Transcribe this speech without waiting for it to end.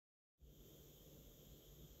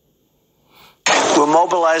We're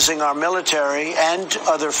mobilizing our military and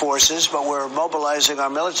other forces, but we're mobilizing our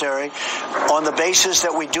military on the basis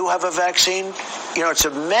that we do have a vaccine. You know, it's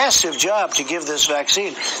a massive job to give this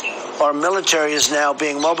vaccine. Our military is now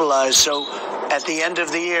being mobilized, so at the end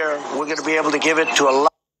of the year, we're going to be able to give it to a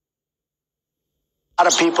lot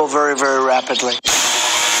of people very, very rapidly.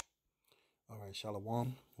 All right,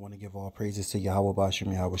 Shalom. I want to give all praises to Yahawah,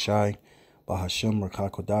 BaHaSham, Yahawashi, BaHaSham,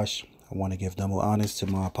 Rawchaa, Qadash. I want to give double honors to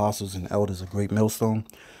my apostles and elders of GreatMillStone.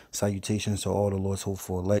 Salutations to all the Lord's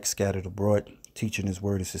hopeful elect scattered abroad, teaching his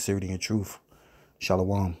word in sincerity and truth.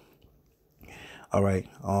 Shalom. All right.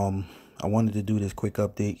 I wanted to do this quick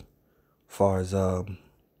update as far as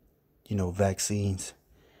vaccines.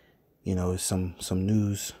 Some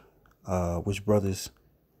news which brothers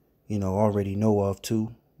already know of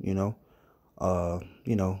too.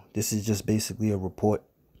 This is just basically a report.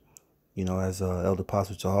 As Elder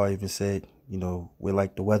Apostle Yahawah even said, we're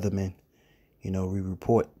like the weathermen. We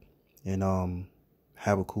report. And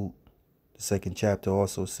Habakkuk, the 2nd chapter,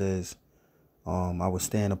 also says, I will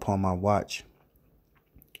stand upon my watch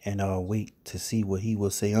and wait to see what he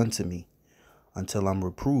will say unto me until I'm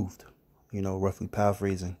reproved, roughly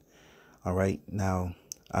paraphrasing. All right. Now,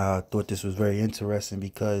 I thought this was very interesting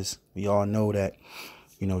because we all know that,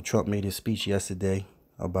 Trump made his speech yesterday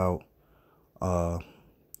about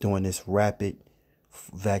doing this rapid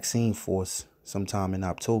vaccine force sometime in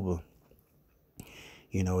October.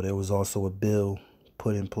 There was also a bill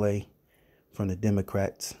put in play from the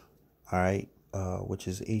Democrats, all right, which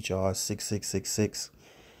is HR 6666,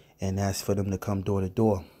 and that's for them to come door to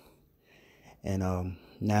door. And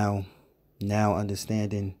now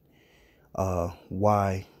understanding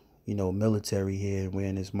why, military here, we're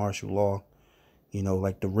in this martial law,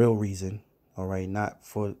 like the real reason. All right, not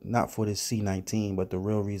for this C-19, but the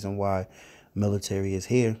real reason why military is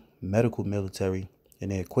here, medical military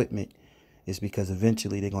and their equipment, is because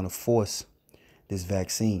eventually they're going to force this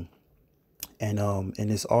vaccine. And in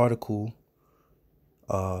this article,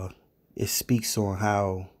 it speaks on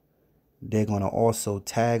how they're going to also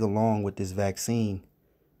tag along with this vaccine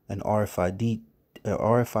an RFID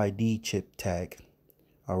chip tag.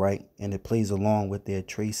 All right, and it plays along with their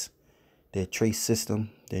trace system,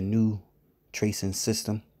 their new tracing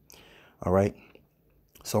system. All right,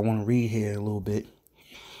 so I want to read here a little bit,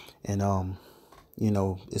 and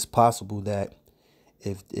it's possible that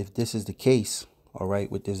if this is the case, all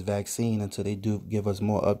right, with this vaccine, until they do give us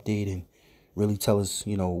more update and really tell us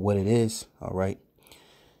what it is, all right,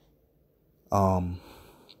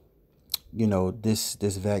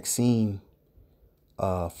 this vaccine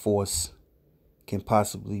force can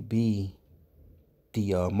possibly be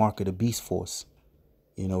the mark of the beast force.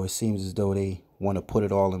 It seems as though they want to put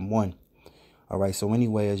it all in one. All right. So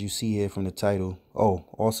anyway, as you see here from the title. Oh,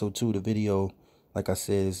 also too, the video, like I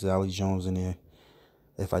said, is Ali Jones in there.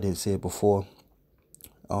 If I didn't say it before,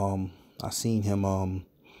 I seen him,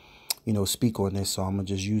 speak on this. So I'm going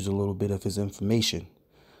to just use a little bit of his information.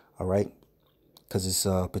 All right. Because it's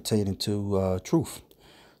pertaining to truth.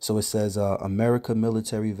 So it says America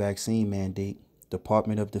military vaccine mandate.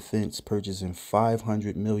 Department of Defense purchasing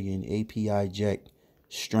 500 million ApiJect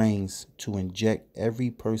strains to inject every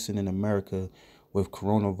person in America with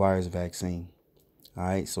coronavirus vaccine. All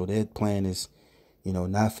right, so their plan is,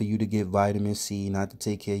 not for you to get vitamin C, not to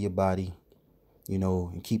take care of your body,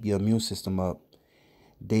 and keep your immune system up.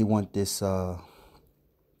 They want this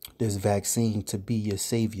this vaccine to be your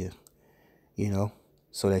savior,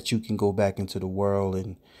 so that you can go back into the world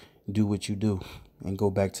and do what you do and go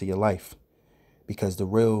back to your life. Because the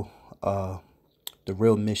real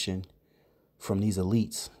mission from these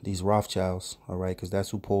elites, these Rothschilds, all right, because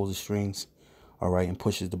that's who pulls the strings, all right, and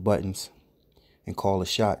pushes the buttons and call the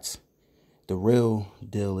shots. The real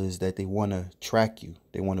deal is that they want to track you.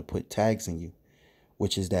 They want to put tags in you,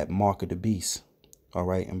 which is that mark of the beast, all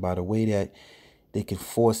right. And by the way that they can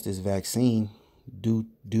force this vaccine due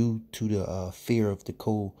to the fear of the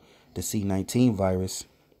C-19 virus,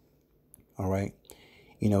 all right,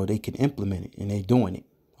 they can implement it, and they're doing it.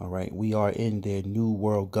 All right. We are in their new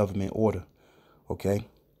world government order. OK,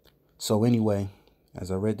 so anyway,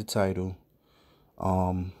 as I read the title,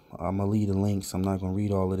 I'm going to leave the links. I'm not going to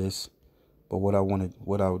read all of this. But what I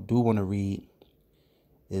do want to read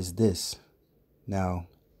is this. Now,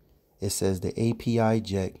 it says the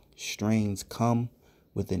ApiJect strains come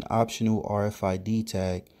with an optional RFID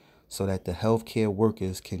tag so that the healthcare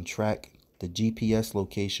workers can track the GPS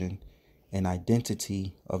location and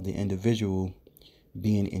identity of the individual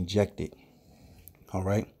being injected. All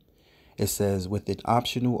right. It says with an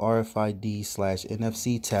optional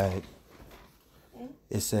RFID/NFC tag,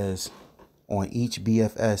 it says on each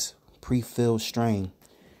BFS pre-filled strain,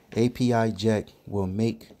 ApiJect will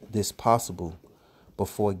make this possible.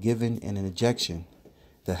 Before giving an injection,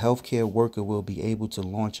 the healthcare worker will be able to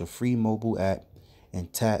launch a free mobile app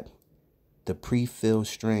and tap the pre-filled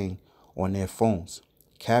string on their phones,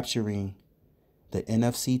 capturing the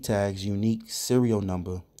NFC tag's unique serial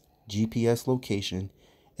number, GPS location,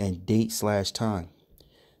 and date/time.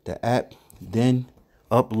 The app then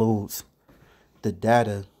uploads the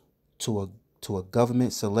data to a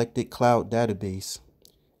government selected cloud database.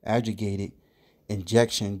 Aggregated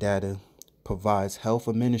injection data provides health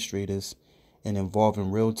administrators an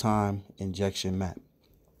involving real-time injection map.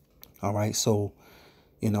 All right, so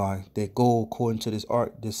their goal, according to this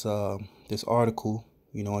article,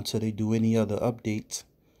 until they do any other updates,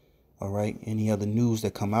 all right, any other news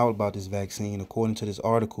that come out about this vaccine, according to this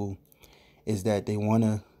article, is that they want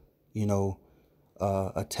to,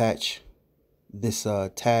 attach this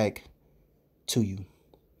tag to you,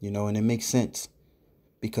 and it makes sense,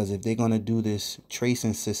 because if they're going to do this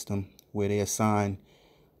tracing system where they assign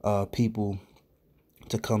people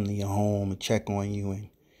to come to your home and check on you and,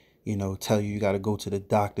 tell you got to go to the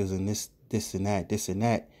doctors and this and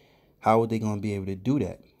that, how are they going to be able to do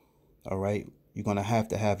that? All right. You're going to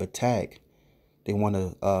have a tag. They want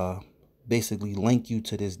to basically link you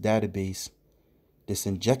to this database, this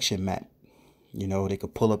injection map. They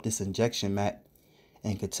could pull up this injection map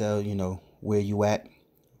and could tell, where you at,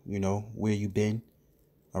 where you been.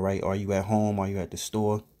 All right. Are you at home? Are you at the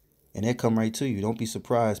store? And they come right to you. Don't be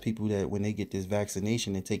surprised, people, that when they get this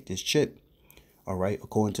vaccination and take this chip, all right,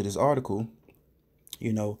 according to this article,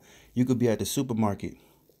 you could be at the supermarket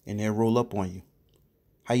and they'll roll up on you.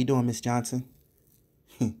 How you doing, Miss Johnson?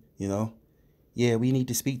 Yeah, we need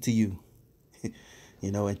to speak to you,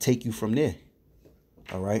 and take you from there.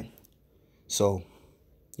 All right. So,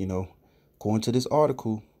 according to this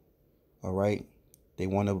article, all right, they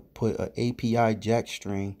want to put an ApiJect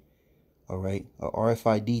string, all right, a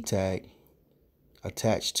RFID tag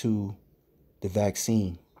attached to the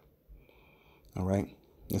vaccine. All right.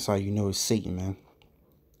 That's how you know it's Satan, man.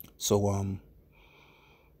 So,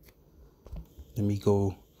 let me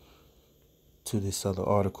go to this other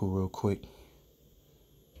article real quick.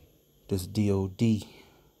 This DOD.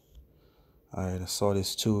 All right, I saw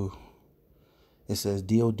this too. It says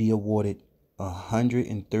DOD awarded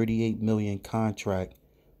 $138 million contract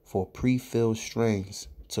for pre-filled strings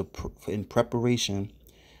in preparation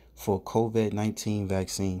for COVID-19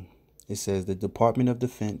 vaccine. It says the Department of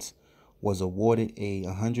Defense was awarded a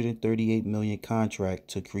 $138 million contract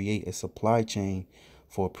to create a supply chain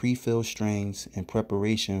for pre-filled strains in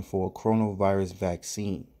preparation for a coronavirus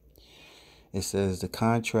vaccine. It says the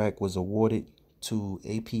contract was awarded to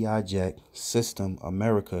ApiJect System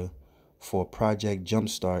America for Project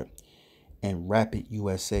Jumpstart and Rapid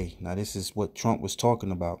USA. Now, this is what Trump was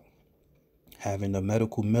talking about, having the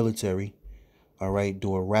medical military, all right,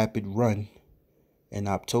 do a rapid run in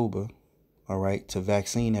October, all right, to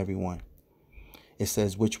vaccine everyone. It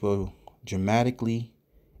says which will dramatically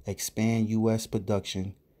expand U.S.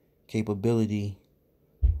 production capability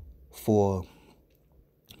for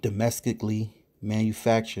domestically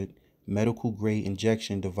manufactured medical grade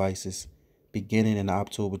injection devices beginning in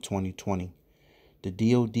October 2020. The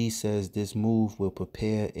DoD says this move will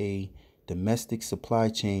prepare a domestic supply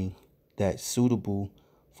chain that's suitable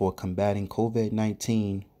for combating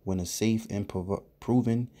COVID-19 when a safe and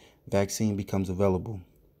proven vaccine becomes available.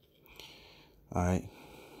 All right.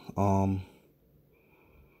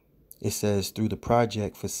 It says through the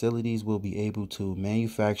project, facilities will be able to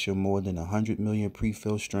manufacture more than 100 million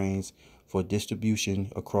pre-filled strains for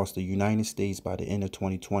distribution across the United States by the end of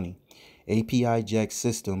 2020. ApiJect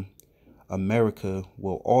System America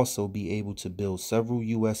will also be able to build several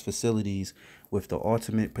U.S. facilities with the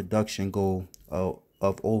ultimate production goal of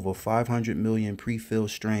over 500 million pre-filled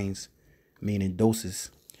strains, meaning doses,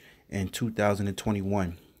 in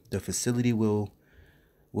 2021. The facility will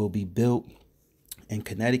be built in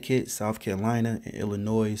Connecticut, South Carolina, and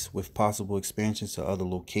Illinois, with possible expansions to other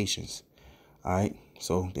locations. All right,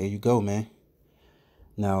 so there you go, man.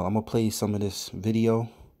 Now, I'm going to play some of this video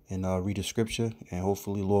and read the scripture, and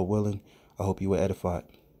hopefully, Lord willing, I hope you were edified.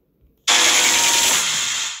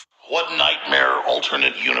 What nightmare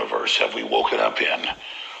alternate universe have we woken up in,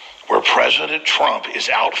 where President Trump is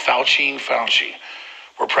out Fauciing Fauci,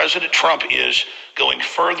 where President Trump is going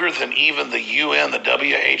further than even the UN, the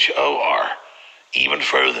WHO are, even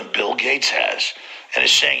further than Bill Gates has, and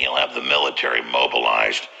is saying he'll have the military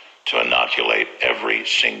mobilized to inoculate every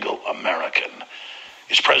single American.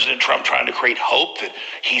 Is President Trump trying to create hope that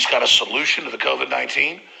he's got a solution to the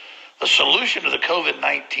COVID-19? The solution to the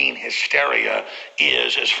COVID-19 hysteria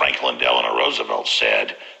is, as Franklin Delano Roosevelt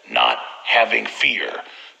said, not having fear.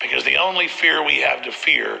 because the only fear we have to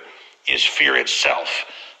fear is fear itself.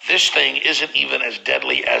 This thing isn't even as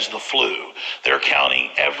deadly as the flu. They're counting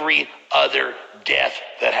every other death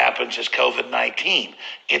that happens as COVID-19.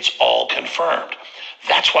 It's all confirmed.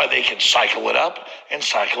 That's why they can cycle it up and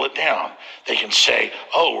cycle it down. They can say,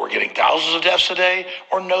 oh, we're getting thousands of deaths a day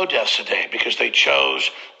or no deaths a day, because they chose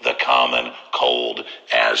the common cold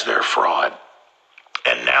as their fraud.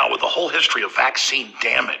 And now with the whole history of vaccine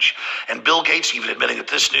damage, and Bill Gates even admitting that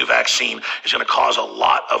this new vaccine is going to cause a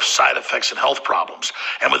lot of side effects and health problems.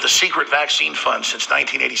 And with the secret vaccine fund since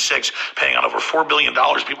 1986 paying out over $4 billion,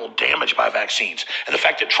 people damaged by vaccines. And the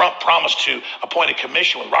fact that Trump promised to appoint a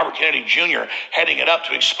commission with Robert Kennedy Jr. heading it up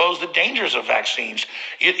to expose the dangers of vaccines,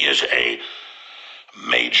 it is a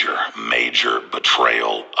major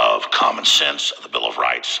betrayal of common sense, of the Bill of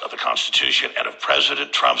Rights, of the Constitution, and of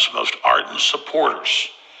President Trump's most ardent supporters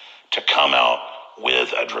to come out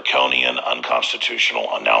with a draconian, unconstitutional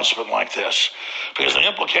announcement like this. Because the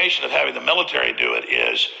implication of having the military do it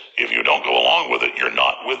is, if you don't go along with it, you're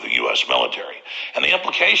not with the U.S. military. And the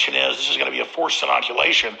implication is this is going to be a forced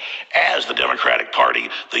inoculation, as the Democratic Party,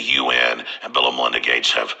 the UN, and Bill and Melinda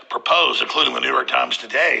Gates have proposed, including the New York Times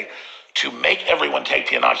today, to make everyone take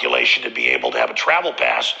the inoculation to be able to have a travel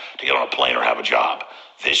pass to get on a plane or have a job.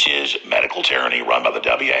 This is medical tyranny run by the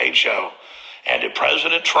WHO. And if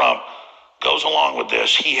President Trump goes along with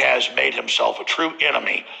this, he has made himself a true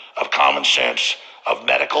enemy of common sense, of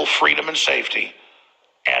medical freedom and safety,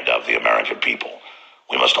 and of the American people.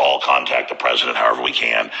 We must all contact the president however we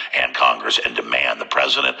can, and Congress, and demand the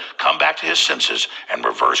president come back to his senses and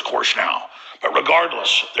reverse course now. But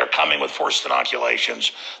regardless, they're coming with forced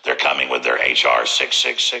inoculations. They're coming with their HR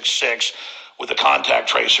 6666, with the contact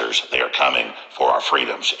tracers. They are coming for our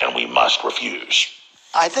freedoms, and we must refuse.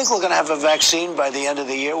 I think we're going to have a vaccine by the end of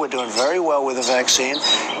the year. We're doing very well with the vaccine.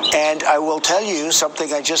 And I will tell you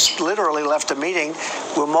something. I just literally left a meeting.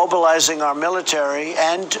 We're mobilizing our military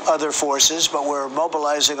and other forces, but we're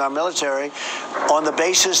mobilizing our military on the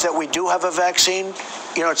basis that we do have a vaccine.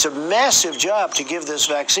 You know, it's a massive job to give this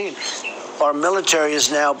vaccine. Our military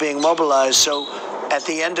is now being mobilized. So at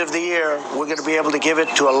the end of the year, we're going to be able to give it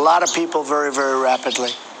to a lot of people very, very rapidly.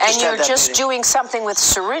 And you're just doing something with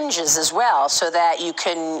syringes as well, so that you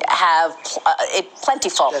can have it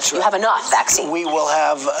plentiful. That's right. You have enough vaccine. We will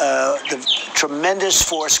have the tremendous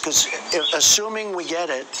force, because assuming we get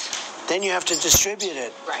it, then you have to distribute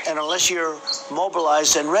it. Right. And unless you're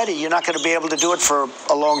mobilized and ready, you're not going to be able to do it for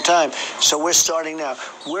a long time. So we're starting now.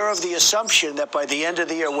 We're of the assumption that by the end of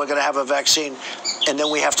the year, we're going to have a vaccine, and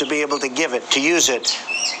then we have to be able to give it, to use it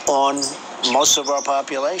on most of our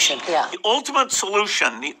population. Yeah. The ultimate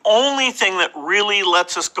solution, the only thing that really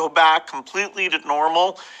lets us go back completely to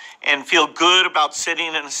normal and feel good about sitting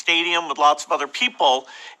in a stadium with lots of other people,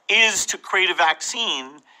 is to create a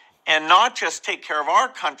vaccine, and not just take care of our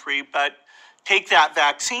country, but take that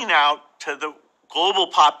vaccine out to the global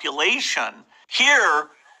population. Here,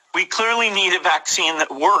 we clearly need a vaccine that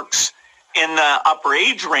works in the upper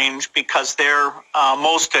age range, because they're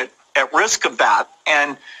most at risk of that.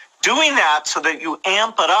 And doing that so that you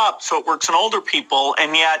amp it up so it works in older people,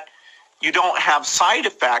 and yet you don't have side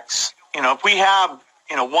effects. You know, if we have,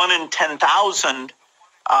 1 in 10,000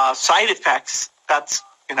 side effects, that's,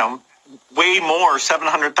 way more,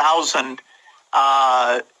 700,000,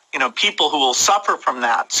 people who will suffer from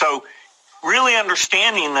that. So really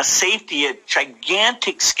understanding the safety at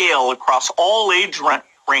gigantic scale across all age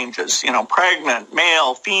ranges, pregnant,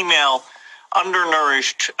 male, female,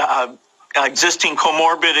 undernourished, existing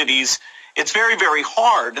comorbidities, it's very, very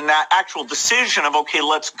hard. And that actual decision of, okay,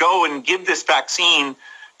 let's go and give this vaccine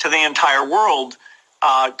to the entire world,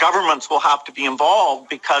 governments will have to be involved,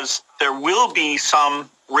 because there will be some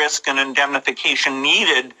risk and indemnification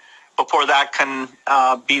needed before that can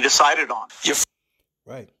be decided on.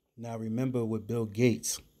 Right. Now, remember with Bill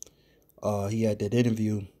Gates, he had that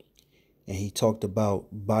interview, and he talked about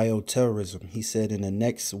bioterrorism. He said in the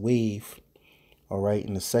next wave, all right,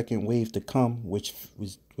 in the second wave to come, which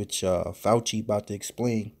Fauci about to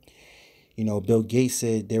explain, Bill Gates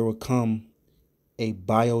said there will come a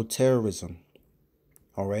bioterrorism.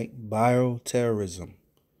 All right, bioterrorism.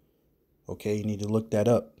 Okay, you need to look that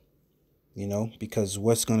up, because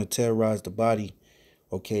what's going to terrorize the body,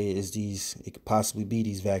 okay, is it could possibly be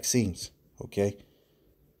these vaccines. Okay,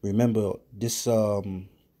 remember this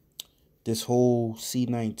this whole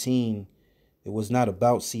C-19, it was not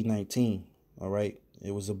about C-19. All right,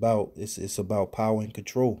 it was about, it's about power and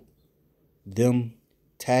control. Them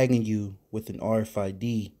tagging you with an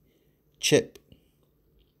RFID chip.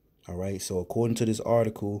 All right, so according to this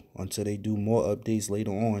article, until they do more updates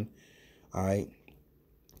later on, all right,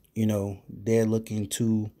 they're looking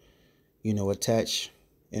to, attach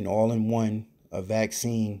an all-in-one a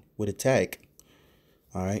vaccine with a tag.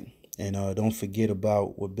 All right. And don't forget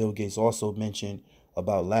about what Bill Gates also mentioned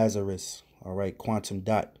about Lazarus. All right. Quantum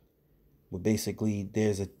dot. Where basically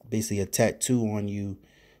there's a tattoo on you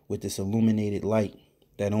with this illuminated light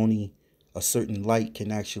that only a certain light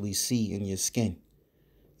can actually see in your skin.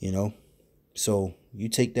 So you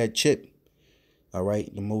take that chip. All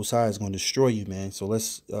right. The Most High is going to destroy you, man. So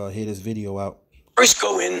let's hear this video out. First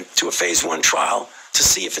go into a phase 1 trial to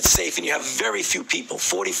see if it's safe, and you have very few people,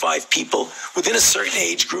 45 people within a certain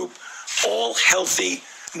age group, all healthy,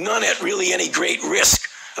 none at really any great risk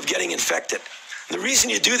of getting infected. And the reason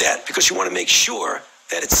you do that, because you want to make sure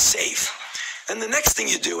that it's safe. And the next thing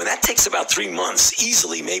you do, and that takes about 3 months,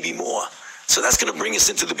 easily, maybe more. So that's going to bring us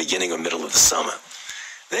into the beginning or middle of the summer.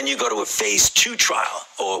 Then you go to a phase 2 trial,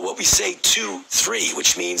 or what we say 2-3,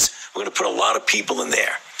 which means we're going to put a lot of people in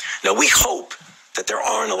there. Now, we hope that there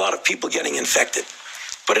aren't a lot of people getting infected,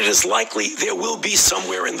 but it is likely there will be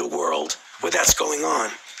somewhere in the world where that's going on.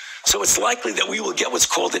 So it's likely that we will get what's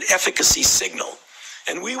called an efficacy signal,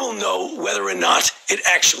 and we will know whether or not it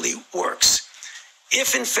actually works.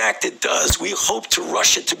 If in fact it does, we hope to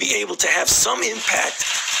rush it to be able to have some impact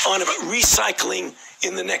on recycling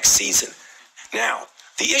in the next season. Now,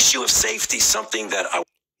 the issue of safety, something that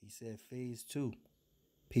He said phase 2.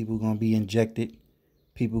 People going to be injected.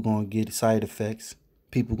 People going to get side effects.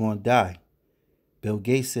 People going to die. Bill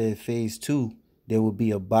Gates said phase 2, there will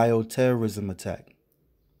be a bioterrorism attack.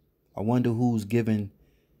 I wonder who's giving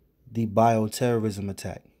the bioterrorism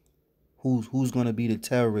attack. Who's going to be the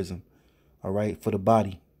terrorism, all right, for the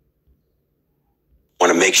body? I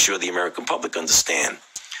want to make sure the American public understand.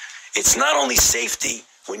 It's not only safety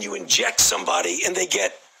when you inject somebody and they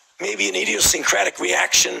get maybe an idiosyncratic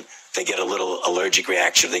reaction, they get a little allergic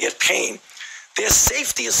reaction, they get pain. There's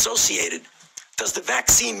safety associated. Does the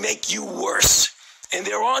vaccine make you worse? And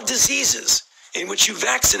there are diseases in which you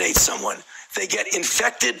vaccinate someone, they get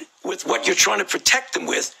infected with what you're trying to protect them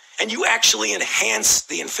with, and you actually enhance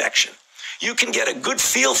the infection. You can get a good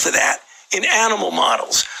feel for that in animal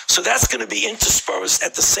models. So that's going to be interspersed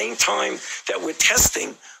at the same time that we're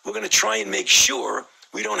testing. We're going to try and make sure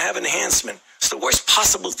we don't have enhancement. So the worst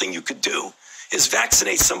possible thing you could do is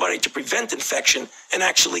vaccinate somebody to prevent infection and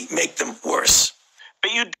actually make them worse.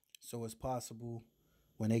 So it's possible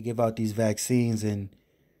when they give out these vaccines and,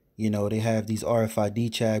 they have these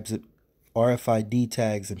RFID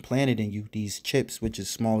tags implanted in you, these chips, which is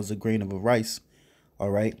small as a grain of rice.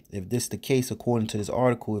 All right. If this is the case, according to this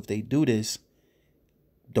article, if they do this,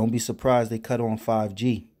 don't be surprised they cut on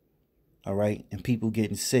 5G. All right. And people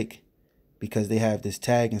getting sick because they have this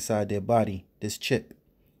tag inside their body, this chip,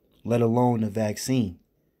 let alone the vaccine.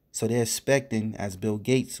 So they're expecting, as Bill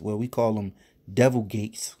Gates, well, we call him Devil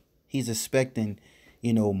Gates, he's expecting,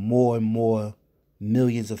 more and more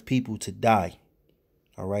millions of people to die.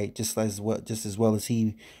 All right. Just as well as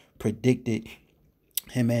he predicted,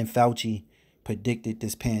 him and Fauci predicted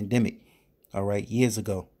this pandemic, all right, years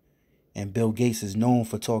ago. And Bill Gates is known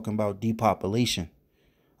for talking about depopulation.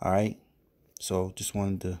 All right. So just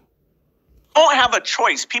wanted to. You don't have a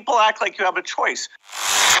choice. People act like you have a choice.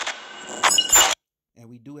 And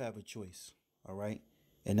we do have a choice. All right.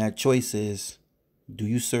 And that choice is, do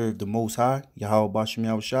you serve the Most High, Yahawah, BaHaSham,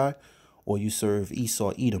 Yahawashi, or you serve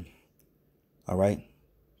Esau, Edom? All right.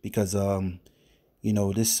 Because,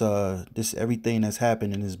 this everything that's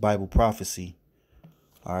happened in this Bible prophecy,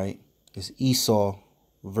 all right, is Esau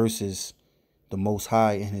versus the Most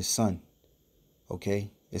High and his son.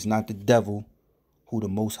 Okay. It's not the devil who the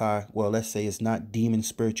Most High, well, let's say it's not demon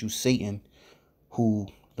spiritual Satan who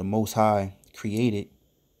the Most High created,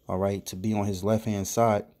 all right, to be on his left-hand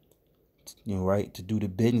side, right, to do the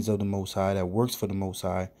biddings of the Most High, that works for the Most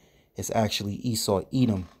High. It's actually Esau,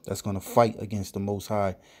 Edom, that's going to fight against the Most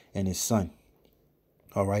High and his son.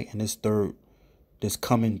 All right, and this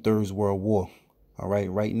coming Third World War. All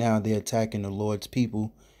right now they're attacking the Lord's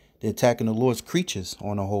people. They're attacking the Lord's creatures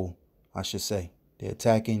on the whole, I should say. They're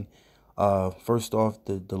attacking, first off,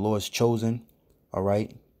 the Lord's chosen, all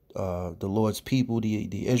right, the Lord's people,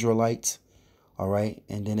 the Israelites, all right,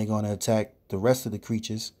 and then they're going to attack the rest of the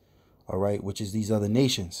creatures, all right, which is these other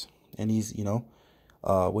nations. And these,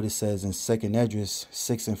 what it says in 2nd Esdras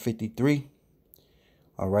 6:53,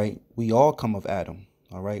 all right, we all come of Adam,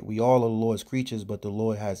 all right, we all are the Lord's creatures, but the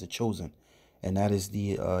Lord has a chosen, and that is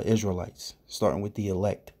the Israelites, starting with the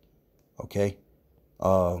elect, okay.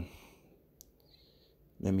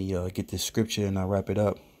 Let me get this scripture and I'll wrap it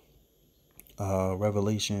up.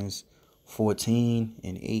 Revelations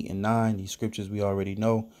 14:8-9. These scriptures we already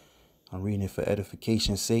know. I'm reading it for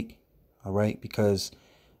edification's sake. All right. Because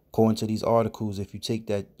according to these articles, if you take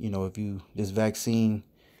that, if you this vaccine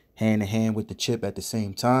hand in hand with the chip at the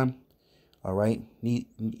same time, all right,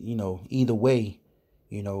 either way,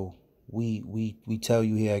 we tell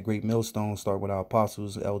you here at GreatMillStone, start with our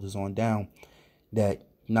apostles, elders on down, that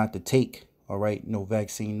not to take, all right, no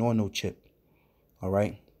vaccine nor no chip, all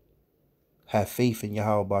right. Have faith in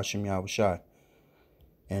Yahawah, BaHaSham, Yahawashi.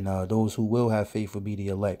 And those who will have faith will be the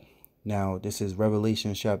elect. Now, this is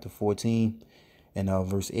Revelation chapter 14 and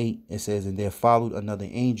verse 8. It says, and there followed another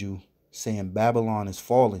angel saying, Babylon is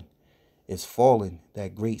fallen,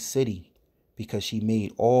 that great city, because she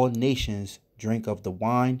made all nations drink of the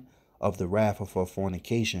wine of the wrath of her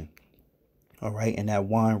fornication. All right. And that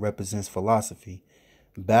wine represents philosophy.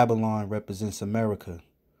 Babylon represents America.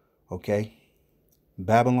 Okay.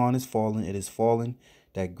 Babylon is fallen. It is fallen,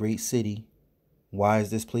 that great city. Why is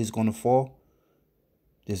this place going to fall?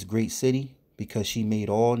 This great city, because she made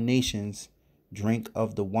all nations drink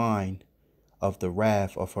of the wine of the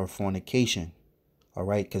wrath of her fornication. All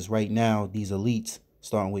right. Because right now, these elites,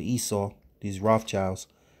 starting with Esau, these Rawchaas,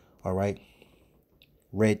 all right,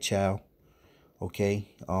 red child, okay,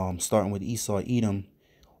 starting with Esau, Edom,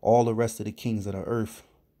 all the rest of the kings of the earth,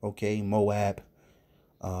 okay, Moab,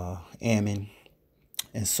 Ammon,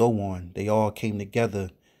 and so on. They all came together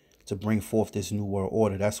to bring forth this new world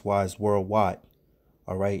order. That's why it's worldwide.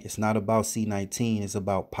 All right. It's not about C-19. It's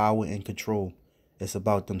about power and control. It's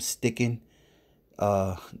about them sticking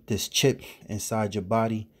this chip inside your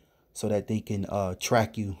body so that they can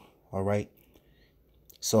track you. All right.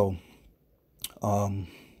 So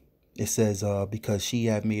it says, because she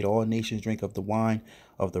had made all nations drink of the wine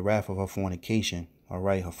of the wrath of her fornication. All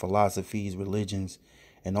right. Her philosophies, religions,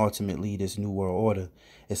 and ultimately this new world order.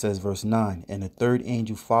 It says, verse 9, and the third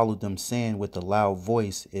angel followed them, saying with a loud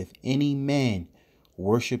voice, if any man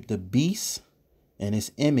worship the beast and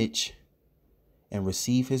his image and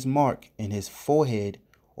receive his mark in his forehead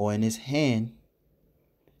or in his hand,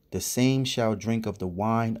 the same shall drink of the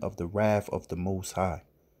wine of the wrath of the Most High.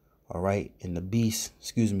 All right. And the beast,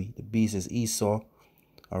 the beast is Esau.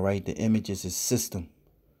 All right. The image is his system.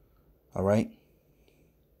 All right.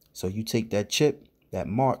 So you take that chip, that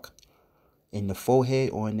mark in the forehead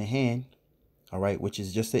or in the hand, all right, which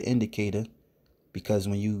is just an indicator, because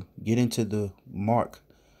when you get into the mark,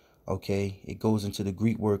 okay, it goes into the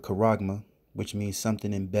Greek word charagma, which means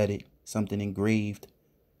something embedded, something engraved,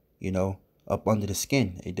 up under the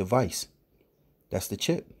skin, a device. That's the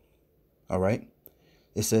chip. All right.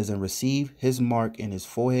 It says, and receive his mark in his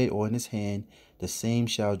forehead or in his hand, the same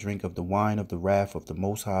shall drink of the wine of the wrath of the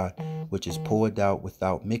Most High, which is poured out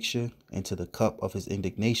without mixture into the cup of his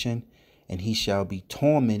indignation, and he shall be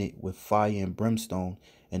tormented with fire and brimstone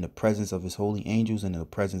in the presence of his holy angels and in the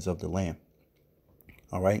presence of the Lamb.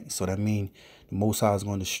 All right. So that means the Most High is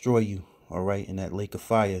going to destroy you. All right. In that lake of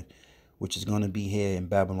fire, which is going to be here in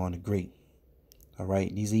Babylon the Great. All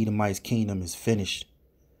right. These Edomites' kingdom is finished.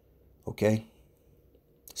 Okay.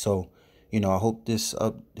 So, I hope this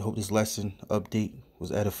lesson update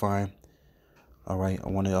was edifying. All right. I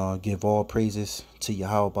want to give all praises to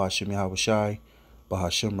Yahawah, BaHaSham, Yahawashi,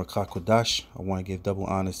 BaHaSham, Rawchaa, Qadash. I want to give double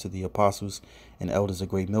honors to the apostles and elders of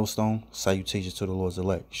GreatMillStone. Salutations to the Lord's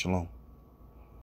elect. Shalom.